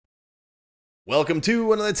Welcome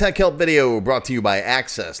to another Tech Help video brought to you by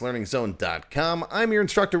AccessLearningZone.com. I'm your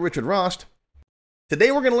instructor, Richard Rost. Today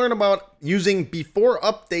we're going to learn about using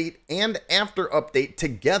BeforeUpdate and AfterUpdate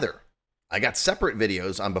together. I got separate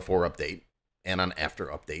videos on BeforeUpdate and on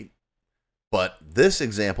AfterUpdate, but this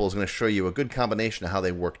example is going to show you a good combination of how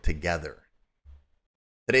they work together.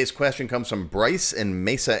 Today's question comes from Bryce in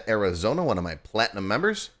Mesa, Arizona, one of my Platinum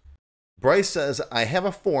members. Bryce says, I have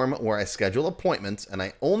a form where I schedule appointments and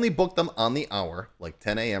I only book them on the hour, like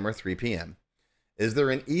 10 a.m. or 3 p.m. Is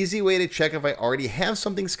there an easy way to check if I already have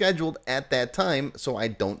something scheduled at that time so I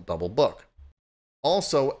don't double book?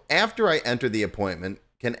 Also, after I enter the appointment,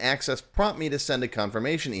 can Access prompt me to send a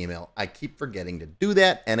confirmation email? I keep forgetting to do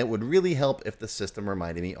that, and it would really help if the system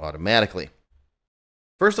reminded me automatically.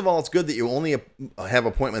 First of all, it's good that you only have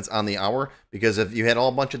appointments on the hour, because if you had all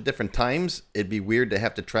a bunch of different times, it'd be weird to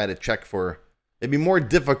have to try to check for, it'd be more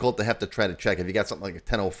difficult to have to try to check. If you got something like a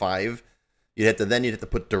 10:05, you'd have to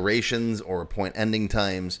put durations or appoint ending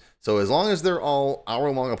times. So as long as they're all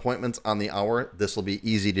hour-long appointments on the hour, this will be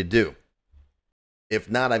easy to do. If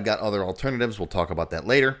not, I've got other alternatives. We'll talk about that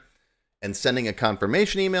later. And sending a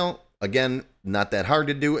confirmation email, again, not that hard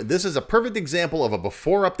to do. This is a perfect example of a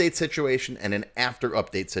before update situation and an after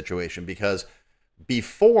update situation, because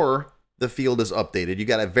before the field is updated, you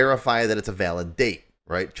got to verify that it's a valid date,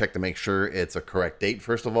 right? Check to make sure it's a correct date.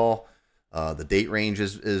 First of all, the date range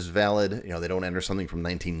is valid. You know, they don't enter something from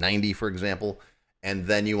 1990, for example. And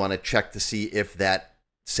then you want to check to see if that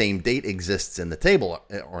same date exists in the table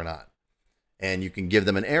or not. And you can give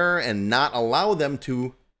them an error and not allow them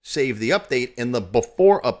to save the update in the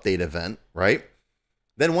before update event, right?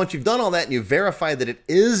 Then once you've done all that and you verify that it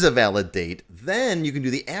is a valid date, then you can do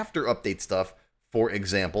the after update stuff. For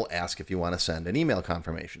example, ask if you want to send an email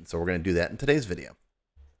confirmation. So we're going to do that in today's video.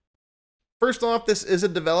 First off, this is a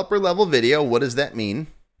developer level video. What does that mean?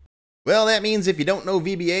 Well, that means if you don't know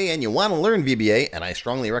VBA and you want to learn VBA, and I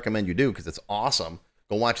strongly recommend you do because it's awesome,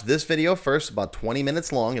 go watch this video first, about 20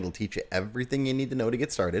 minutes long. It'll teach you everything you need to know to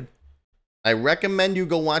get started. I recommend you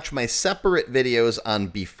go watch my separate videos on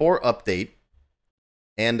before update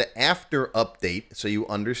and after update so you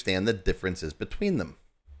understand the differences between them.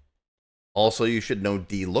 Also, you should know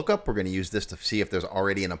DLOOKUP. We're going to use this to see if there's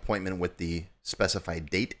already an appointment with the specified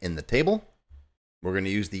date in the table. We're going to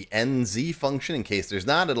use the NZ function. In case there's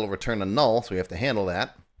not, it'll return a null, so we have to handle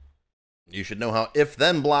that. You should know how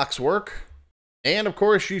if-then blocks work. And of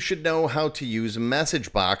course, you should know how to use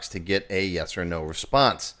MessageBox to get a yes or no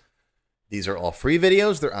response. These are all free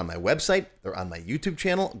videos. They're on my website. They're on my YouTube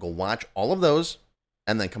channel. Go watch all of those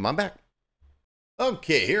and then come on back.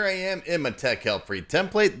 Okay, here I am in my Tech Help free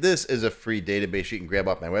template. This is a free database you can grab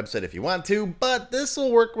off my website if you want to, but this will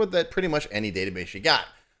work with pretty much any database you got.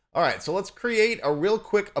 All right, so let's create a real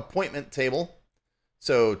quick appointment table.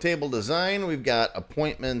 So table design, we've got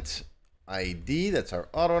appointment ID. That's our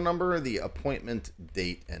auto number. The appointment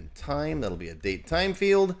date and time. That'll be a date time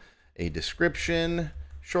field. A description,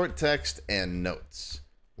 short text, and notes,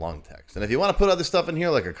 long text. And if you want to put other stuff in here,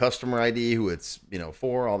 like a customer ID, who it's,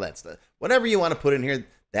 for, all that stuff, whatever you want to put in here,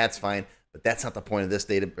 that's fine. But that's not the point of this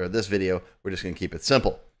this video. We're just going to keep it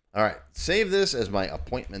simple. All right, save this as my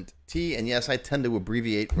appointment T. And yes, I tend to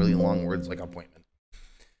abbreviate really long words like appointment.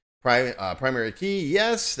 Primary key,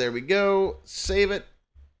 yes, there we go. Save it.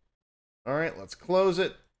 All right, let's close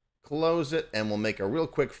it. Close it, and we'll make a real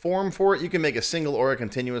quick form for it. You can make a single or a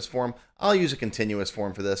continuous form. I'll use a continuous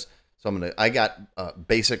form for this. So I got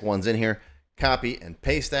basic ones in here. Copy and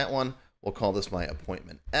paste that one. We'll call this my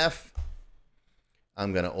appointment F.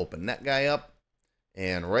 I'm going to open that guy up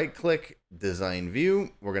and right click design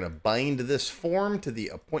view. We're going to bind this form to the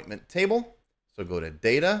appointment table. So go to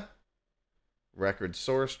data, record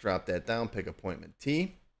source, drop that down, pick appointment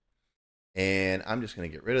T. And I'm just going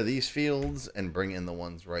to get rid of these fields and bring in the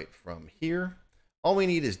ones right from here. All we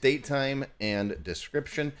need is date, time, and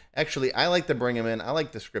description. Actually, I like to bring them in. I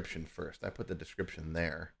like description first. I put the description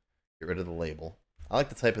there. Get rid of the label. I like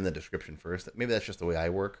to type in the description first. Maybe that's just the way I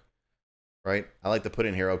work, right? I like to put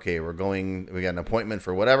in here, okay, we got an appointment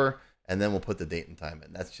for whatever, and then we'll put the date and time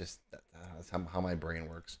in. That's how my brain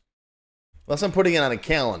works. Unless I'm putting it on a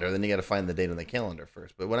calendar, then you got to find the date on the calendar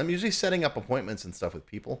first. But when I'm usually setting up appointments and stuff with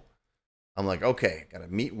people, I'm like, okay, got to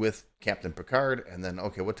meet with Captain Picard, and then,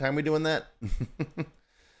 okay, what time are we doing that?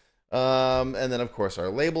 And then, of course, our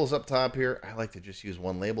labels up top here. I like to just use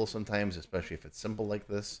one label sometimes, especially if it's simple like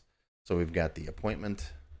this. So we've got the appointment,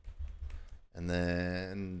 and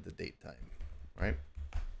then the date time, right?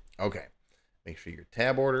 Okay, make sure your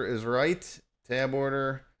tab order is right. Tab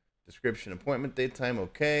order, description, appointment, date time,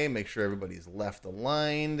 okay. Make sure everybody's left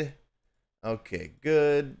aligned. Okay,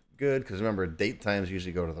 good. good, because remember, date times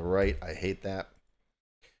usually go to the right. I hate that.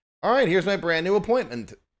 All right, here's my brand new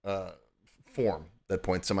appointment form that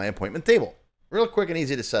points to my appointment table. Real quick and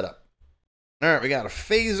easy to set up. All right, we got a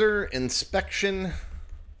phaser inspection.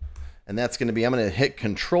 And that's going to be, I'm going to hit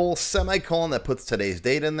control semicolon that puts today's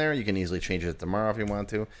date in there. You can easily change it tomorrow if you want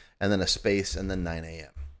to. And then a space and then 9 a.m.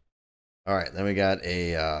 All right, then we got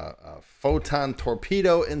a photon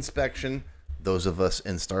torpedo inspection. Those of us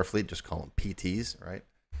in Starfleet just call them PTs, right?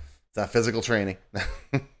 It's not physical training.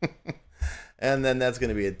 And then that's going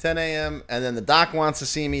to be at 10 a.m. And then the doc wants to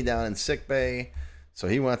see me down in sick bay. So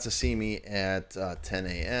he wants to see me at 10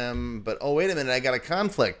 a.m. But, oh, wait a minute, I got a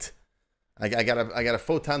conflict. I got a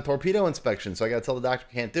photon torpedo inspection, so I got to tell the doctor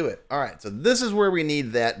I can't do it. All right, so this is where we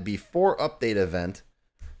need that before update event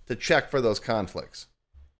to check for those conflicts.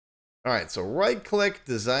 All right, so right-click,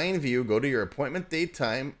 design view, go to your appointment date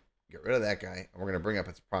time, get rid of that guy, and we're going to bring up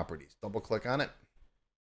its properties. Double-click on it.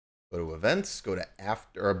 Go to events, go to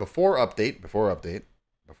after or before update, before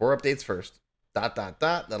updates first. ...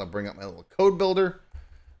 That'll bring up my little code builder.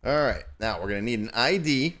 All right, now we're going to need an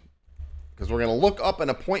ID. Because we're going to look up an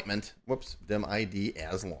appointment. Whoops, dim ID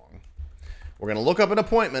as long. We're going to look up an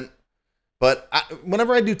appointment. But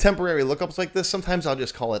whenever I do temporary lookups like this, sometimes I'll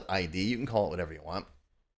just call it ID. You can call it whatever you want.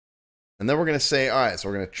 And then we're going to say, all right, so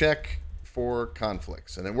we're going to check for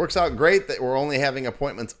conflicts. And it works out great that we're only having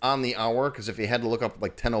appointments on the hour. Because if you had to look up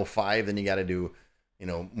like 10:05, then you got to do,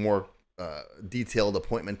 more detailed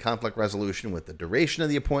appointment conflict resolution with the duration of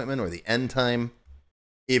the appointment or the end time.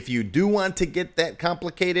 If you do want to get that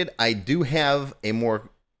complicated, I do have a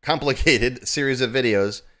more complicated series of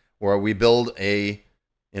videos where we build a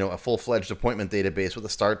full-fledged appointment database with a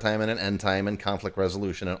start time and an end time and conflict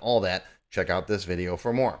resolution and all that. Check out this video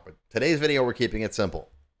for more. But today's video, we're keeping it simple.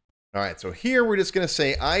 All right, so here we're just going to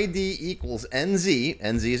say ID equals NZ.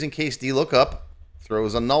 NZ is in case DLOOKUP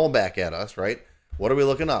throws a null back at us, right? What are we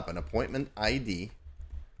looking up? An appointment ID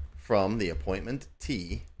from the appointment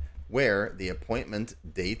T, where the appointment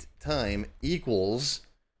date time equals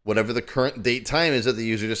whatever the current date time is that the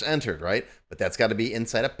user just entered, right? But that's got to be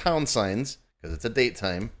inside of pound signs because it's a date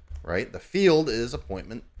time, right? The field is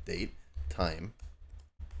appointment date time,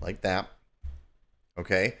 like that.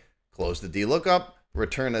 Okay, close the DLOOKUP,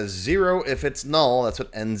 return a 0 if it's null. That's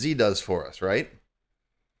what NZ does for us, right?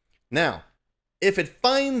 Now, if it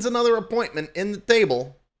finds another appointment in the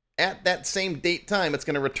table at that same date time, it's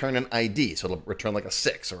going to return an ID. So it'll return like a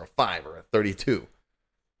 6 or a 5 or a 32.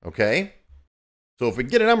 Okay? So if we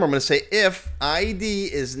get a number, I'm going to say if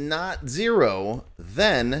ID is not 0,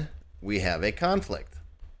 then we have a conflict.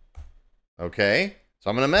 Okay? So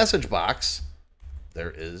I'm in a message box.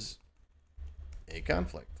 There is a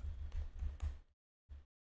conflict.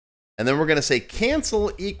 And then we're going to say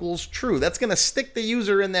cancel equals true. That's going to stick the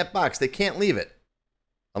user in that box. They can't leave it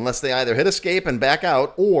unless they either hit escape and back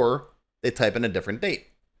out or they type in a different date,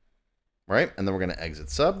 right? And then we're going to exit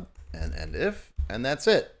sub and end if, and that's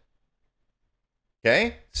it.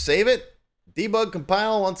 Okay, save it, debug,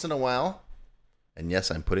 compile once in a while. And yes,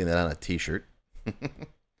 I'm putting that on a t-shirt. All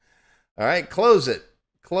right, close it,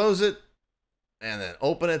 and then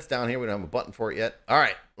open it. It's down here. We don't have a button for it yet. All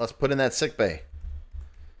right, let's put in that sick bay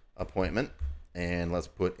appointment, and let's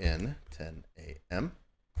put in 10 a.m.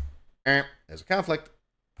 There's a conflict.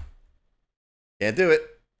 Can't do it.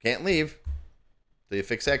 Can't leave. So you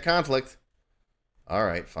fix that conflict. All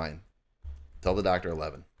right, fine. Tell the doctor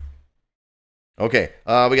 11. Okay,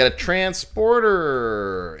 we got a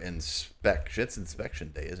transporter inspection. It's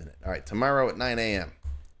inspection day, isn't it? All right, tomorrow at 9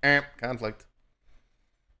 a.m. Conflict.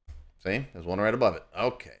 See, there's one right above it.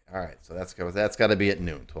 Okay, all right. So that's got to be at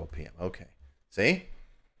noon, 12 p.m. Okay, see.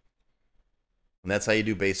 And that's how you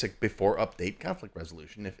do basic before update conflict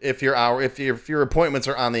resolution. If your appointments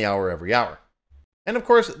are on the hour every hour. And of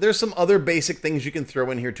course, there's some other basic things you can throw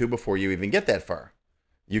in here too before you even get that far.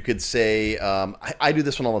 You could say, I do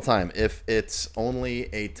this one all the time. If it's only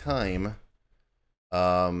a time,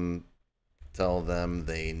 tell them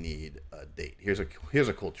they need a date. Here's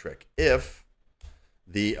a cool trick. If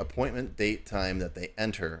the appointment date time that they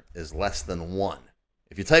enter is less than 1.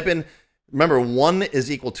 If you type in, remember 1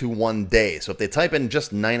 is equal to 1 day. So if they type in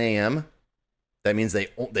just 9 a.m., that means they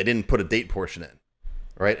didn't put a date portion in,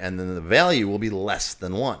 right? And then the value will be less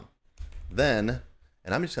than 1. Then,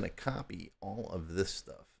 and I'm just going to copy all of this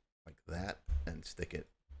stuff like that and stick it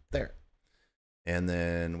there. And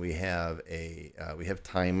then we have we have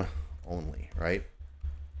time only, right?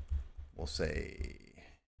 We'll say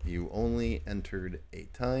you only entered a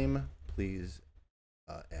time. Please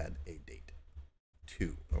add a date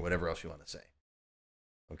to, or whatever else you want to say.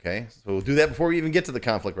 Okay, so we'll do that before we even get to the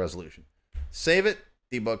conflict resolution. Save it,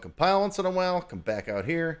 debug, compile once in a while, come back out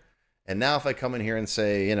here. And now if I come in here and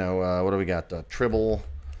say, you know, what do we got? Tribble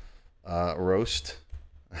roast.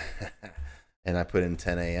 And I put in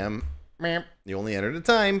 10 a.m. You only entered a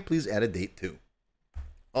time. Please add a date too.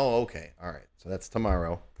 Oh, okay. All right. So that's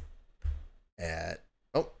tomorrow at,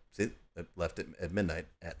 oh, see, it left it at midnight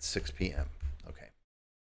at 6 p.m. Okay.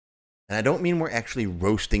 And I don't mean we're actually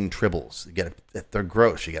roasting tribbles. They're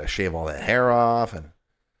gross. You got to shave all that hair off. And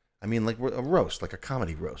I mean like a roast, like a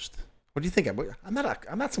comedy roast. What do you think? I'm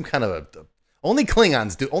not some kind of only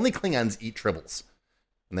Klingons eat tribbles.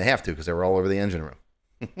 And they have to because they were all over the engine room.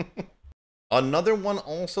 Another one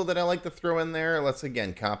also that I like to throw in there, let's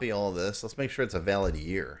again copy all of this. Let's make sure it's a valid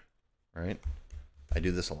year, right? I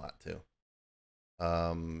do this a lot too.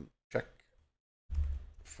 Check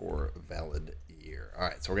for valid year. All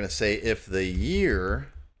right, so we're going to say if the year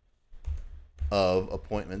of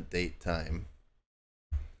appointment date time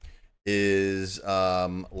is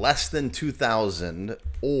less than 2000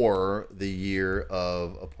 or the year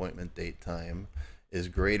of appointment date time is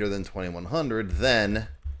greater than 2100, then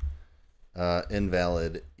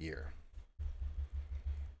invalid year.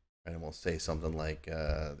 And we'll say something like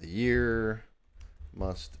the year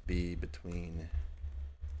must be between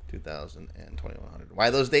 2000 and 2100. Why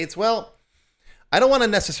those dates? Well, I don't want to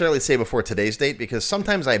necessarily say before today's date because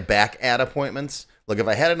sometimes I back add appointments. Look, if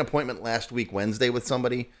I had an appointment last week Wednesday with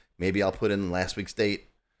somebody, maybe I'll put in last week's date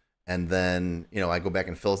and then, you know, I go back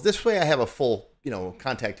and fill. This way I have a full, you know,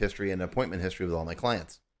 contact history and appointment history with all my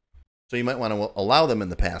clients. So you might want to allow them in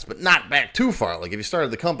the past, but not back too far. Like if you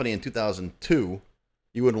started the company in 2002,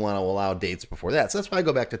 you wouldn't want to allow dates before that. So that's why I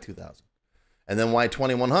go back to 2000. And then why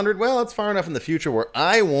 2100? Well, it's far enough in the future where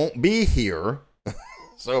I won't be here.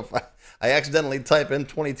 So if I accidentally type in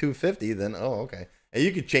 2250, then, oh, okay. And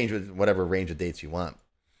you could change with whatever range of dates you want,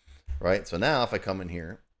 right? So now if I come in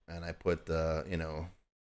here and I put, you know,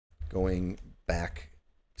 going back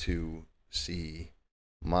to see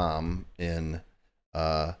mom in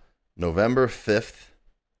November 5th,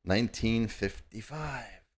 1955.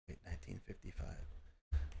 Wait, 1955.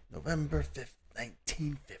 November 5th,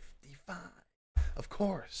 1955. Of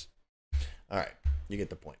course. All right, you get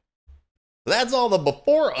the point. That's all the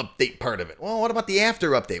before update part of it. Well, what about the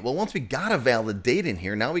after update? Well, once we got a valid date in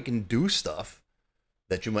here, now we can do stuff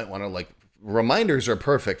that you might want to, like, reminders are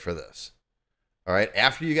perfect for this. All right,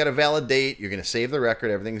 after you got a valid date, you're going to save the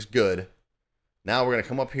record, everything's good. Now we're going to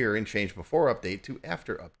come up here and change before update to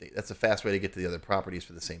after update. That's a fast way to get to the other properties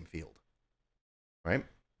for the same field. Right?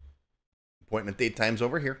 Appointment date time's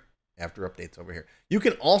over here. After update's over here. You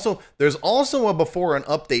can also, there's also a before and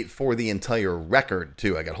update for the entire record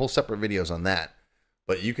too. I got whole separate videos on that.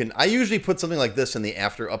 But you can, I usually put something like this in the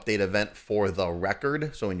after update event for the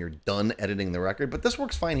record. So when you're done editing the record, but this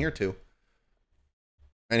works fine here too.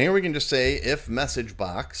 And here we can just say if message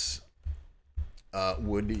box,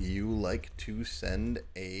 would you like to send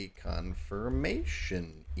a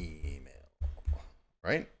confirmation email?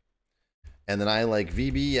 Right? And then I like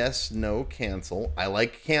VBS, no, cancel. I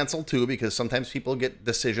like cancel too because sometimes people get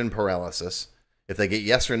decision paralysis. If they get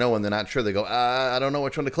yes or no and they're not sure, they go, I don't know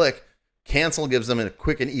which one to click. Cancel gives them a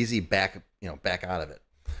quick and easy back out of it.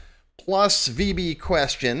 Plus VB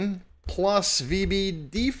question, plus VB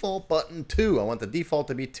default button 2. I want the default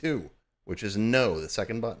to be 2, which is no, the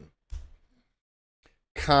second button.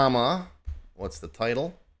 Comma, what's the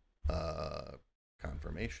title?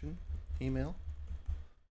 Confirmation email.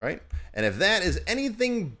 Right? And if that is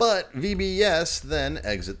anything but VBS, then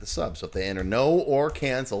exit the sub. So if they enter no or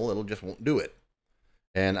cancel, it'll just won't do it.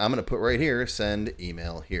 And I'm going to put right here, send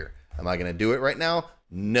email here. Am I going to do it right now?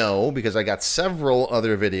 No, because I got several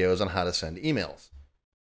other videos on how to send emails.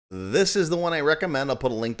 This is the one I recommend. I'll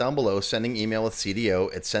put a link down below, sending email with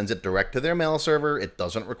CDO. It sends it direct to their mail server. It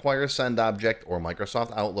doesn't require send object or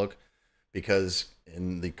Microsoft Outlook because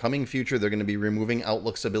in the coming future, they're going to be removing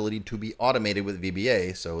Outlook's ability to be automated with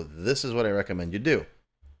VBA. So this is what I recommend you do.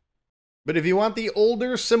 But if you want the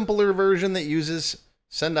older, simpler version that uses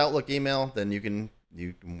send Outlook email, then you can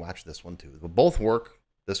watch this one too. They'll both work.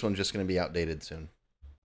 This one's just going to be outdated soon.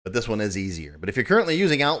 But this one is easier. But if you're currently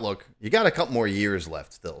using Outlook, you got a couple more years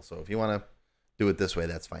left still. So if you want to do it this way,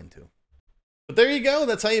 that's fine too. But there you go.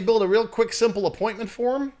 That's how you build a real quick, simple appointment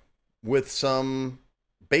form with some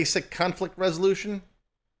basic conflict resolution.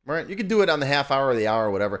 Right? You can do it on the half hour or the hour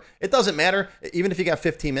or whatever. It doesn't matter, even if you got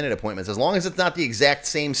 15-minute appointments, as long as it's not the exact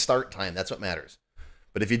same start time. That's what matters.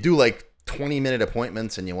 But if you do like 20-minute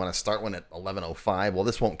appointments and you want to start one at 11:05, well,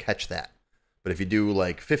 this won't catch that. But if you do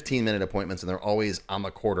like 15-minute appointments and they're always on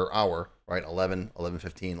the quarter hour, right? 11,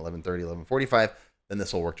 11:15, 11:30, 11:45, then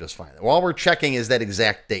this will work just fine. All we're checking is that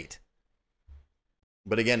exact date.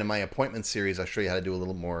 But again, in my appointment series, I'll show you how to do a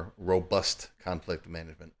little more robust conflict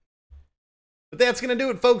management. But that's going to do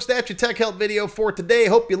it, folks. That's your tech help video for today.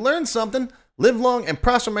 Hope you learned something. Live long and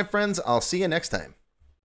prosper, my friends. I'll see you next time.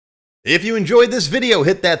 If you enjoyed this video,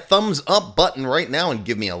 hit that thumbs up button right now and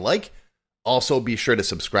give me a like. Also, be sure to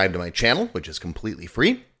subscribe to my channel, which is completely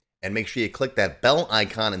free. And make sure you click that bell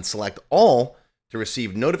icon and select all to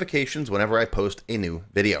receive notifications whenever I post a new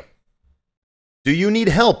video. Do you need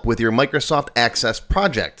help with your Microsoft Access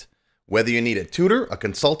project? Whether you need a tutor, a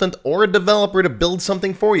consultant, or a developer to build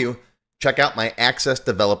something for you, check out my Access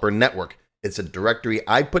Developer Network. It's a directory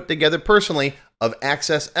I put together personally of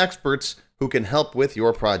Access experts who can help with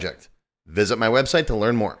your project. Visit my website to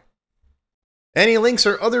learn more. Any links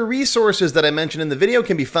or other resources that I mentioned in the video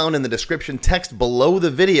can be found in the description text below the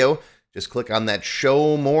video. Just click on that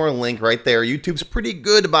Show More link right there. YouTube's pretty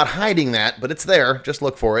good about hiding that, but it's there. Just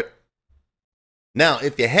look for it. Now,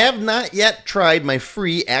 if you have not yet tried my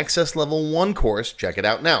free Access Level 1 course, check it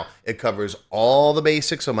out now. It covers all the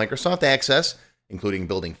basics of Microsoft Access, including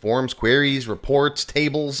building forms, queries, reports,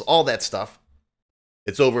 tables, all that stuff.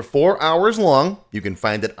 It's over 4 hours long. You can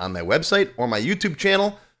find it on my website or my YouTube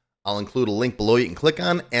channel. I'll include a link below you can click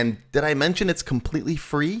on. And did I mention it's completely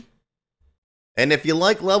free? And if you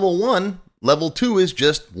like Level 1, Level 2 is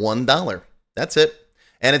just $1. That's it.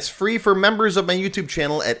 And it's free for members of my YouTube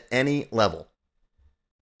channel at any level.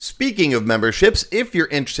 Speaking of memberships, if you're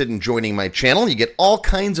interested in joining my channel, you get all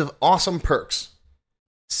kinds of awesome perks.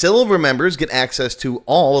 Silver members get access to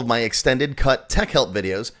all of my extended cut tech help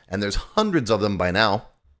videos, and there's hundreds of them by now.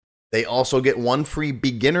 They also get one free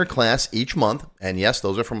beginner class each month, and yes,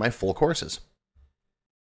 those are from my full courses.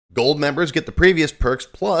 Gold members get the previous perks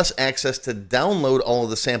plus access to download all of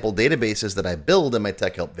the sample databases that I build in my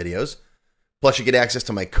tech help videos. Plus, you get access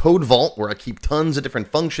to my code vault where I keep tons of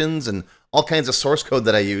different functions and all kinds of source code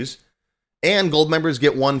that I use. And gold members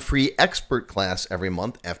get one free expert class every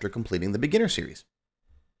month after completing the beginner series.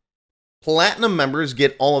 Platinum members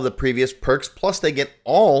get all of the previous perks, plus they get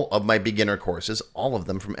all of my beginner courses, all of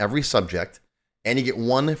them from every subject. And you get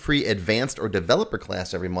one free advanced or developer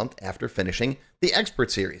class every month after finishing the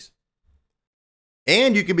expert series.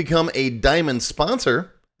 And you can become a diamond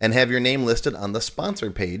sponsor and have your name listed on the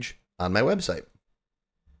sponsor page on my website.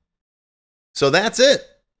 So that's it.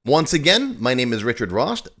 Once again, my name is Richard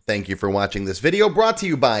Rost. Thank you for watching this video brought to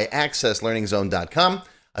you by AccessLearningZone.com.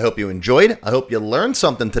 I hope you enjoyed. I hope you learned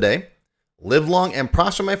something today. Live long and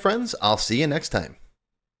prosper, my friends. I'll see you next time.